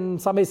tree,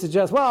 and somebody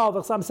suggests, well,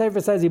 the Chassam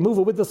Sofer says you move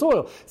it with the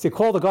soil. So you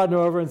call the gardener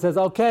over and says,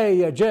 okay,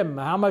 Jim,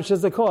 how much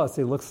does it cost?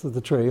 He looks at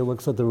the tree, he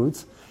looks at the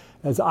roots,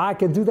 and says, I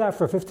can do that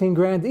for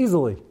 $15,000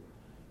 easily.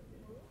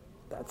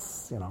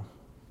 That's,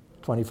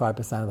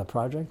 25% of the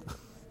project.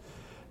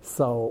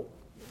 So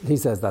he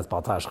says that's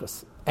Baal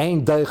Tashchis.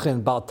 Ein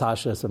Deichin Baal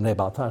Tashchis from Ne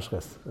Baal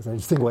Tashchis. That's an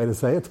interesting way to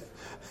say it.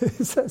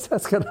 He says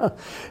you're not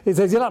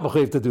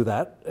mechuyev to do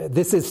that.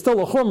 This is still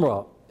a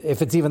chumrah.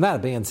 If it's even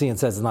that, BNC and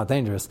says it's not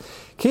dangerous.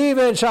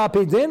 Kiven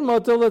shapidin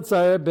motul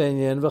l'tzayir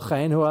binyan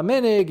v'chein hu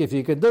aminig. If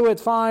you can do it,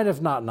 fine. If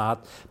not,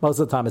 not. Most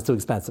of the time it's too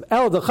expensive.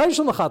 El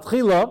d'chayshon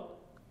l'chatchila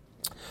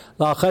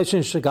l'chayshon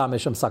shagam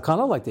misham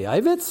sakana, like the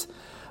Ivitz.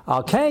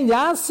 Okay,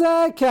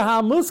 yase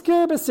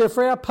kehamusker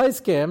b'sifrei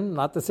peskim,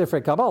 not the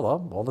Sifrei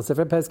Kabbalah. All the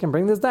Sifrei Peskim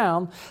bring this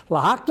down.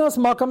 Lahaknos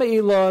makam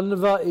ilon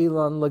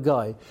va'ilon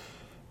l'goy.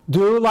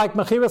 Do like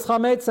Mechiras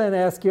Chametz and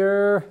ask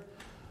your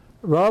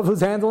Rav who's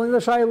handling the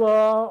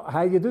Shayla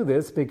how you do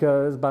this,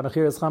 because by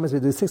Mechiras Chametz we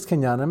do 6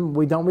 kinyanim.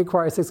 We don't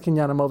require 6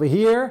 kinyanim over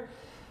here.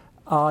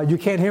 You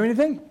can't hear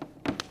anything?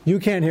 You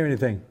can't hear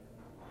anything.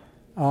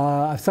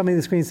 Somebody on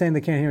the screen saying they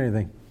can't hear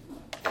anything.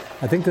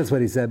 I think that's what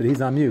he said, but he's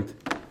on mute.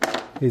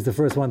 He's the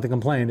first one to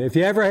complain. If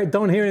you ever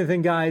don't hear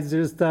anything, guys,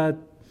 just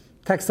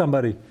text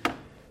somebody.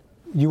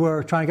 You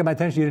were trying to get my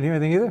attention. You didn't hear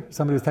anything either?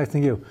 Somebody was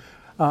texting you.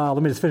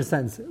 Let me just finish the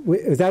sentence.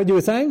 Is that what you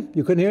were saying?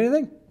 You couldn't hear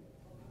anything?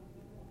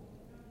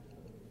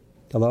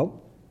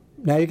 Hello?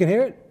 Now you can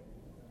hear it?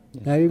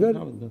 Yes. Now you're good?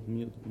 No, it's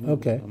mute.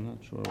 Okay. I'm not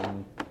sure.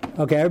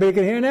 Okay, everybody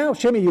can hear now?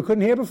 Shimmy, you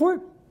couldn't hear before?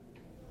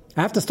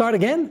 I have to start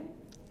again?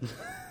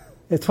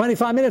 It's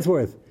 25 minutes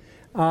worth.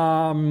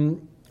 I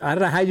don't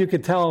know how you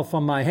could tell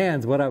from my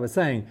hands what I was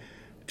saying.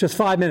 Just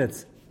 5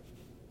 minutes.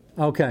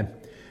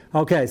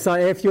 Okay, so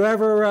if you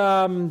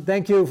ever,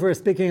 thank you for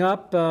speaking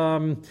up.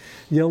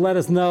 You'll let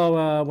us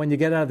know when you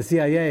get out of the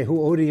CIA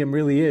who Odium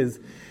really is.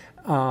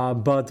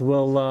 But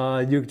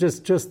you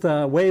just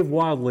wave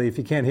wildly if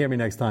you can't hear me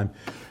next time.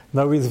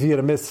 No reason for you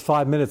to miss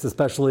 5 minutes,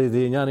 especially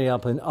the Inyani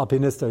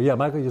Alpinister. Yeah,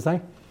 Michael, you're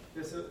saying?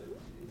 Yeah, so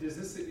does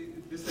this that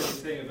you're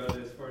saying about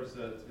it as far as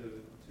to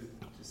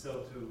sell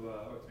to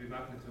or to be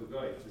marketed to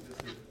a guy,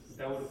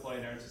 that would apply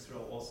in Eretz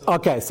Yisrael also?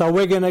 Okay, so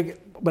we're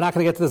not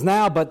going to get to this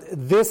now, but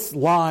this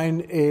line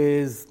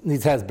needs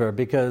hesber,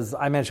 because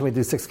I mentioned we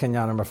do 6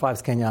 kinyanim or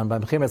 5 kinyanim. By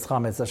Mechiras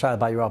Chametz, a shayla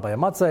by Yerah by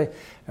Amatzeh,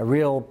 a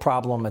real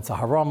problem. It's a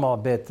harama a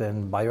bit,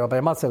 and by Yerah by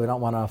Amatzeh we don't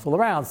want to fool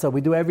around, so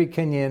we do every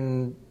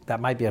kinyan that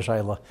might be a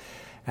shayla,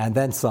 and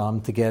then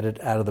some to get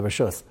it out of the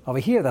reshus. Over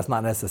here, that's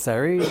not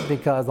necessary,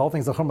 because the whole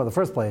thing's a chumrah in the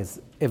first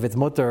place. If it's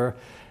mutter,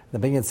 the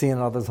Binyan C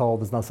and others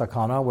hold there's no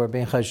sakana. We're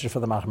being chesed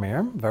for the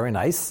machmir. Very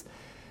nice.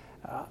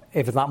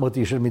 If it's not mutter,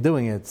 you shouldn't be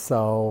doing it.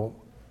 So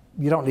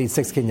you don't need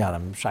 6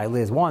 kinyanim. Shaila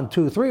is 1,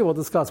 2, 3. We'll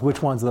discuss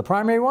which ones are the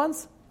primary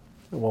ones.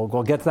 We'll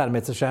get to that in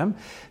Mitzvah Shem.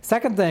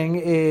 Second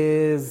thing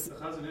is... The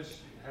Chazon Ish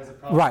has a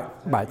problem.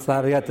 Right. So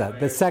I'll get that.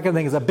 The second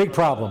thing is a big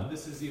problem.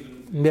 This is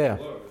even lower.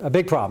 A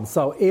big problem.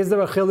 So is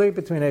there a chilik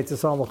between Eretz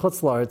Yisrael and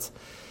Chutz La'aretz?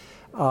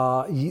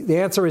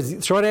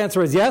 The short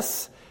answer is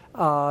yes.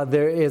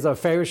 There is a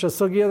Farish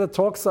Sugya that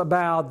talks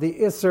about the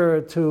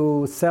Isser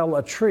to sell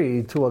a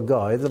tree to a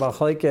guy. It's about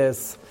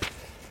Chalekes,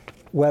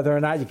 whether or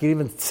not you can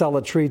even sell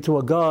a tree to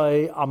a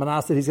guy,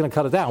 Amanas that he's going to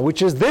cut it down,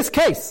 which is this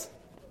case.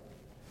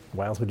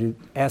 Why else would you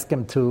ask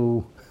him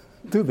to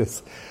do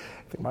this?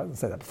 I think I might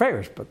say that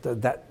Farish, but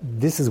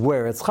this is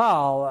where it's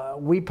Chal.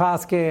 We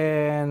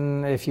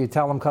paskin, if you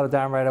tell him cut it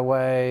down right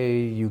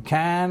away, you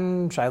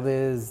can.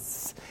 Shaila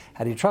is,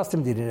 how do you trust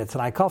him? Did you need a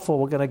Tanai Kafel?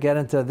 We're going to get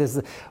into this.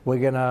 We're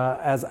going to,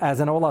 as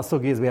in all our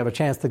sugis, we have a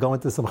chance to go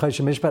into some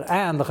Cheshem Mishpat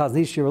and the Chazon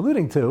Ish you're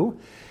alluding to.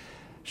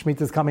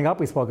 Shemitah is coming up.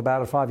 We spoke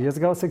about it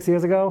 6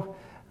 years ago.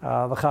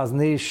 The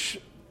Chazon Ish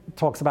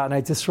talks about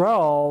Eretz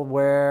Yisrael,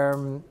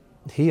 where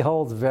he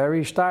holds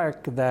very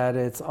stark that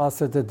it's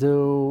also to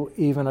do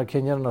even a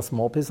kinyan on a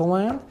small piece of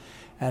land.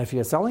 And if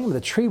you're selling him the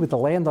tree with the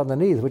land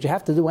underneath, which you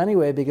have to do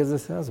anyway because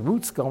it has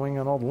roots going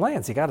on all the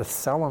lands, you got to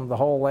sell him the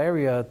whole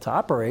area to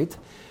operate.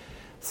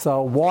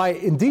 So why,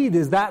 indeed,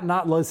 is that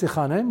not lo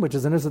sichanim, which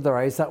is an Issa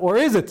D'Oraisa, or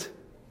is it?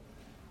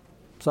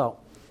 So,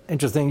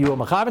 interesting, you will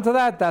mechaber to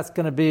that. That's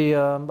going to be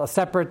a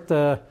separate,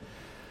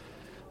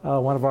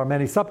 one of our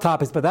many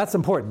subtopics, but that's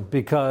important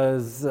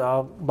because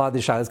a lot of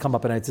these shaylas come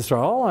up in Eretz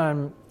Yisrael,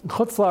 and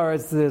Chutz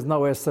La'aretz, there's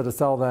nowhere to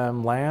sell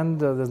them land,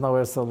 there's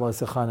nowhere to sell lo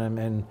sichanim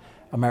in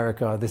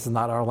America. This is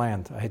not our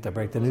land. I hate to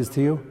break the news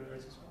to you.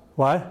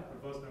 What?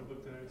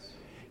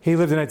 He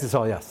lived in Eretz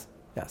Yisrael, yes.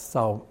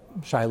 So,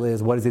 Shaila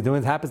is, what is he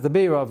doing? It happens to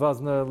be Rav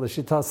Vosner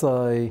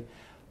L'Shitasai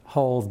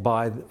holds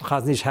by,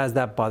 Chazon Ish has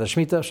that by the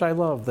Shemitah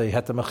Shaila of the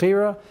Heter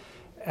Mechira,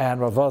 and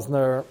Rav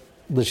Vosner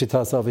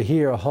Lishitas over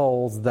here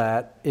holds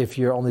that if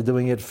you're only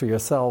doing it for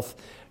yourself,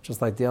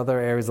 just like the other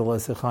areas of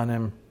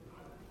Lesichanim,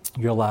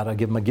 you're allowed to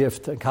give him a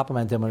gift and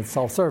compliment him when it's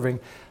self-serving.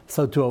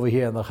 So too over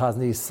here, the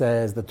Chazni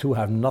says the two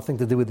have nothing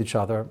to do with each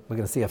other. We're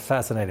going to see a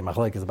fascinating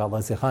machlekes about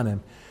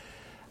Lesichanim.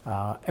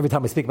 Every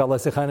time we speak about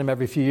Lesichanim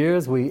every few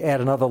years, we add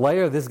another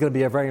layer. This is going to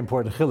be a very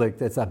important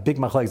chilik. It's a big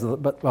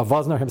machlekes, but Rav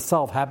Vosner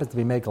himself happens to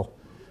be Mekel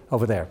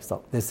over there.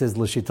 So this is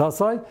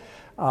Lishitasai,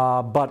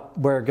 but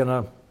we're going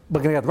to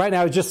get right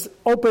now just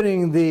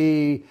opening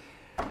the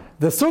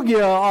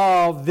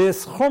sugya of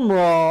this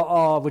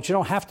chumrah, which you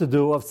don't have to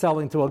do, of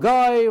selling to a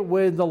guy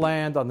with the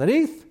land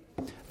underneath.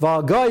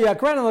 V'al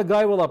yakren, and the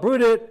guy will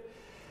uproot it.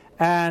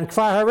 And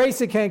kfar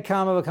haresi can't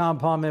come of a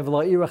kampam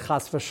v'lo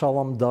chas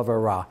v'shalom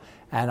davara.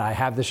 And I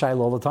have the shayla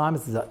all the time.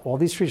 All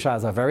these three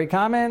shaylas are very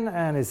common.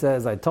 And he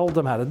says, I told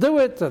them how to do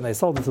it, and they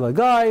sold it to the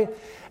guy,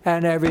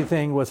 and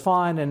everything was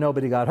fine, and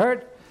nobody got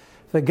hurt.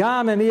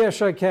 V'gam emiyah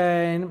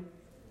shakain.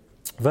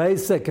 And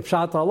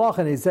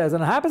he says,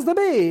 and it happens to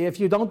be, if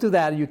you don't do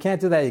that, you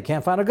can't do that, you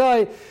can't find a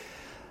guy.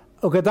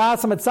 Like the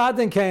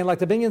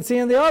Binyan C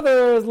and the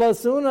others,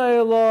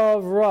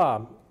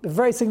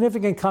 very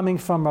significant coming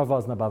from Rav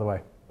Vosner, by the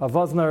way. Rav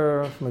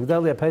Vosner, from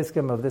Gdeli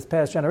Peskim of this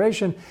past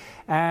generation,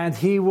 and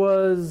he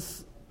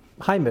was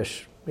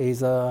Haimish.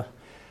 He's a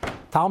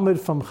Talmud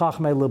from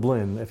Chachmei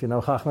Lublin. If you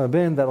know Chachmei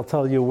Lublin, that'll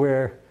tell you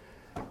where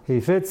he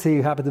fits.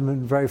 He happened to be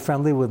very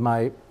friendly with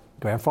my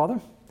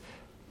grandfather.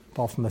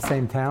 All from the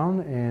same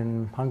town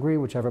in Hungary,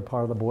 whichever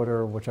part of the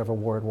border, whichever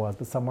war it was,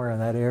 but somewhere in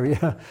that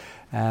area.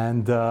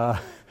 And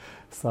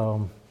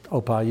so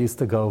Opa used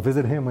to go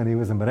visit him when he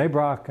was in Bnei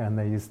Brak, and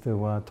they used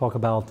to talk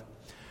about,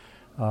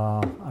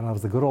 I don't know, it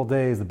was the good old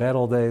days, the bad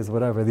old days,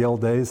 whatever, the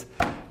old days.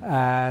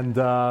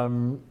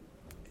 And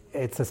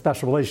it's a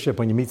special relationship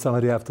when you meet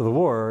somebody after the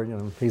war. You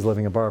know, he's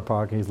living in Borough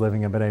Park, he's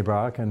living in Bnei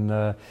Brak,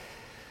 and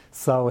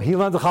so he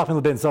learned the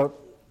Chacham Lebin. So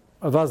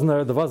the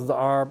Vosner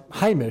are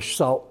Haimish,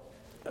 so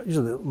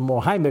usually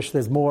more Haimish,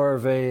 there's more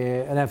of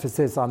an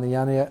emphasis on the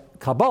Yani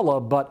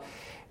Kabbalah, but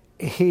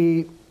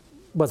he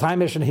was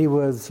Haimish and he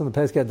was from the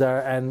Pesach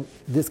there, and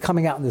this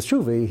coming out in this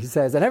Shuvi, he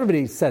says, and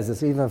everybody says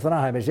this, even if they're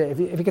not Haimish,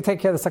 if you can take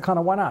care of the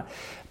Sakana, why not?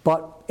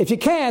 But if you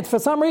can't, for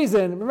some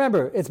reason,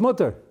 remember, it's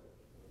mutter.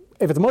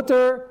 If it's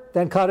mutter,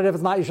 then cut it. If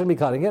it's not, you shouldn't be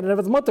cutting it. And if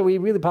it's mutter, we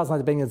really pass on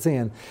to being and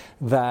seeing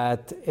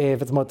that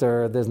if it's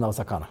mutter, there's no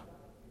Sakana.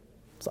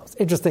 So it's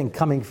interesting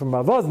coming from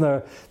Rav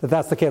Vosner that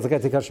that's the case. I'll get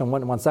to the question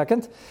in one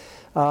second.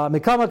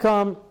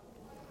 Mikamakam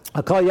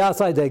akal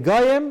yasai de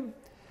goyim.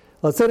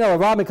 Let's say now,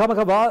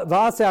 mikamakam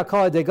v'asei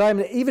akal de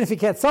goyim. Even if you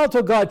can't sell to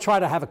a guy, try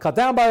to have it cut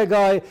down by a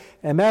guy.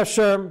 And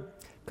measure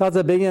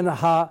kaza binyan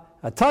ha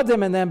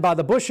atadim, and then by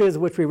the bushes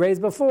which we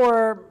raised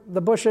before. The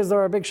bushes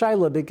are a big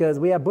shaila because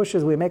we have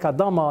bushes. We make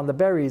adama on the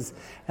berries,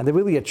 and they're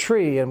really a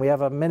tree. And we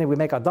have a mini. We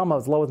make adama.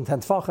 It's lower than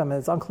 10 tefachim, and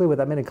it's unclear where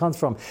that mini comes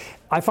from.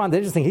 I find it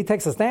interesting. He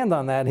takes a stand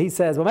on that. And he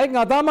says, "We're making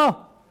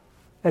adama.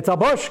 It's a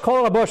bush,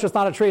 call it a bush, it's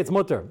not a tree, it's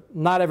mutter."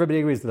 Not everybody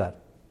agrees to that.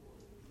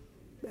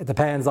 It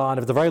depends on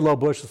if it's a very low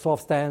bush, the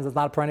soft stands, it's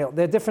not a perennial.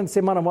 There are different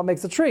simon on what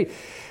makes a tree.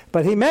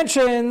 But he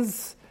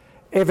mentions,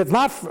 if it's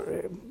not,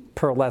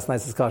 per last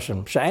night's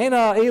discussion,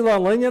 Sha'ena ila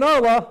linyan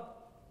orla.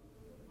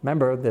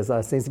 Remember,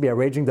 there seems to be a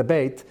raging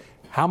debate,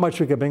 how much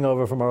we could bring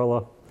over from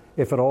orla,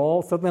 if at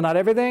all. Certainly not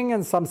everything,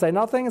 and some say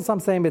nothing, and some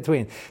say in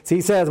between. So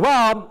he says,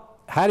 well,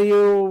 how do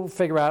you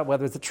figure out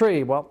whether it's a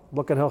tree? Well,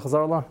 look at Hilchos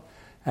Orla.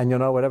 And you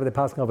know, whatever they're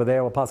passing over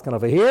there, we're passing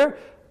over here.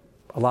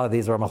 A lot of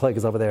these are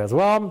machlekes over there as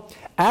well.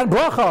 And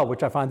bracha,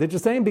 which I find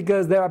interesting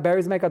because there are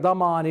berries make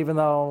adama on, even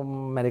though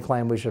many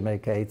claim we should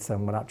make eights,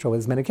 and we're not sure where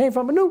this many came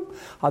from. But no,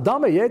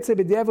 adama yetze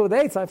b'dieva with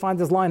eights. I find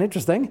this line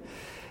interesting.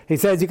 He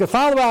says you can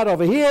follow out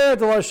over here.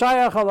 The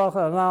shayach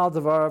halacha anal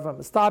devar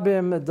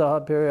stabim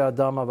the period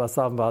adama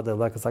vasav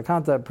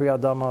v'adelekasakanta. Pri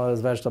adama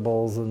is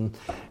vegetables and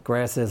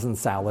grasses and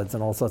salads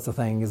and all sorts of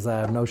things.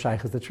 No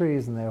shaykh is the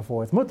trees, and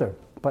therefore it's mutter.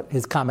 But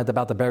his comment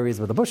about the berries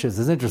with the bushes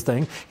is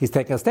interesting. He's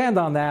taking a stand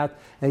on that,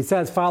 and he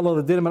says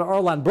follow the dinim and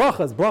orla and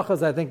brachas.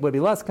 Brachas, I think, would be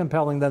less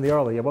compelling than the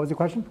orla. Yeah, what was your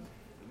question? The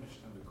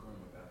Mishnah Bikurim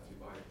about if you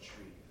buy a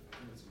tree, I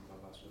think it's in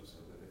Babasra, so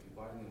that if you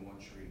buy only one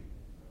tree,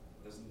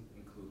 it doesn't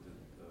include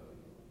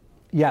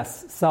the...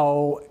 Yes.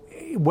 So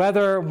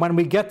whether when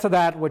we get to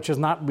that, which is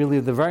not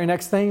really the very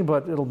next thing,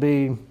 but it'll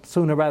be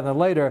sooner rather than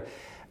later,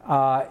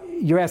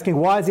 you're asking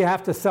why does he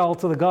have to sell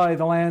to the guy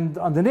the land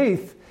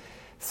underneath?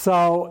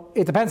 So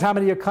it depends how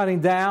many you're cutting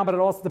down, but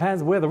it also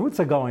depends where the roots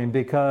are going,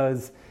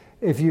 because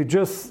if you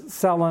just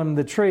sell him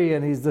the tree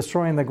and he's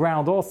destroying the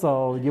ground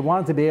also, you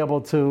want to be able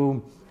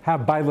to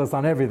have bailas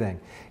on everything.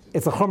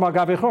 It's a chumrah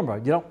gavi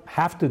chumrah. You don't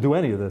have to do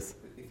any of this.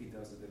 But if he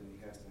does it, then he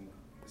has to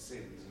say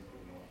that he's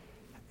including all.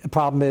 The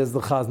problem is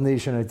the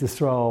Chaznish and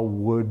Yisrael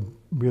would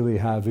really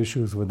have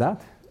issues with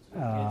that. If he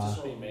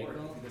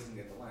doesn't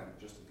get the land,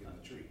 just to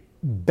get the tree.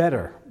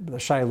 Better. The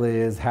shaila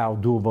is how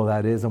doable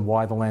that is and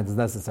why the land is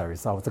necessary.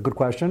 So it's a good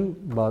question,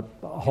 but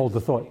hold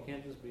the thought. He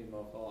can't just be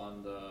mofal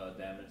on the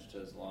damage to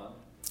his lawn?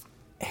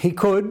 He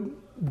could.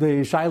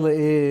 The shaila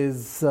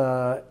is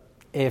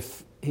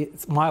if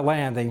it's my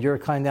land and you're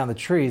cutting down the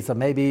trees, so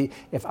maybe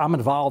if I'm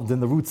involved in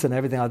the roots and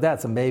everything like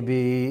that, so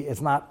maybe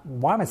it's not,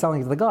 why am I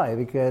selling it to the guy?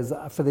 Because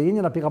for the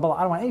union of Piqabala,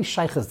 I don't want any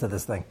shaykhs to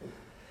this thing.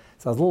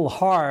 So it's a little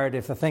hard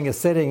if the thing is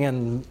sitting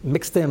and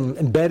mixed in,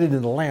 embedded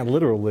in the land,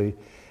 literally,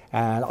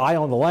 and I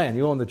own the land,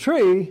 you own the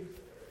tree,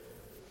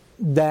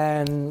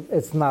 then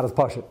it's not as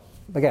pashut.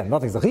 Again,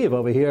 nothing's a chiyuv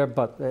over here,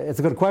 but it's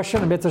a good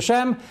question. Mitzvah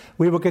Hashem.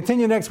 We will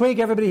continue next week.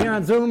 Everybody here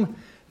on Zoom,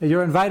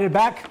 you're invited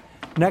back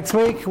next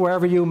week,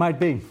 wherever you might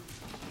be.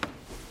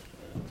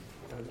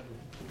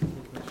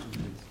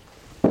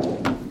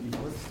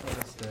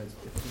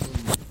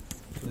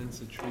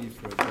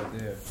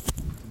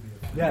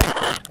 Yes,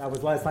 that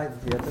was last night.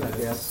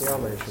 Yes, the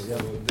earlier issue. So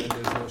then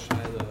there's no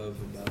shaila of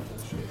about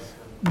those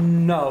trees.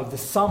 No,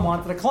 some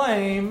wanted to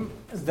claim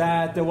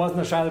that there wasn't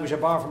a shaila we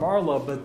should borrow from Arlo, but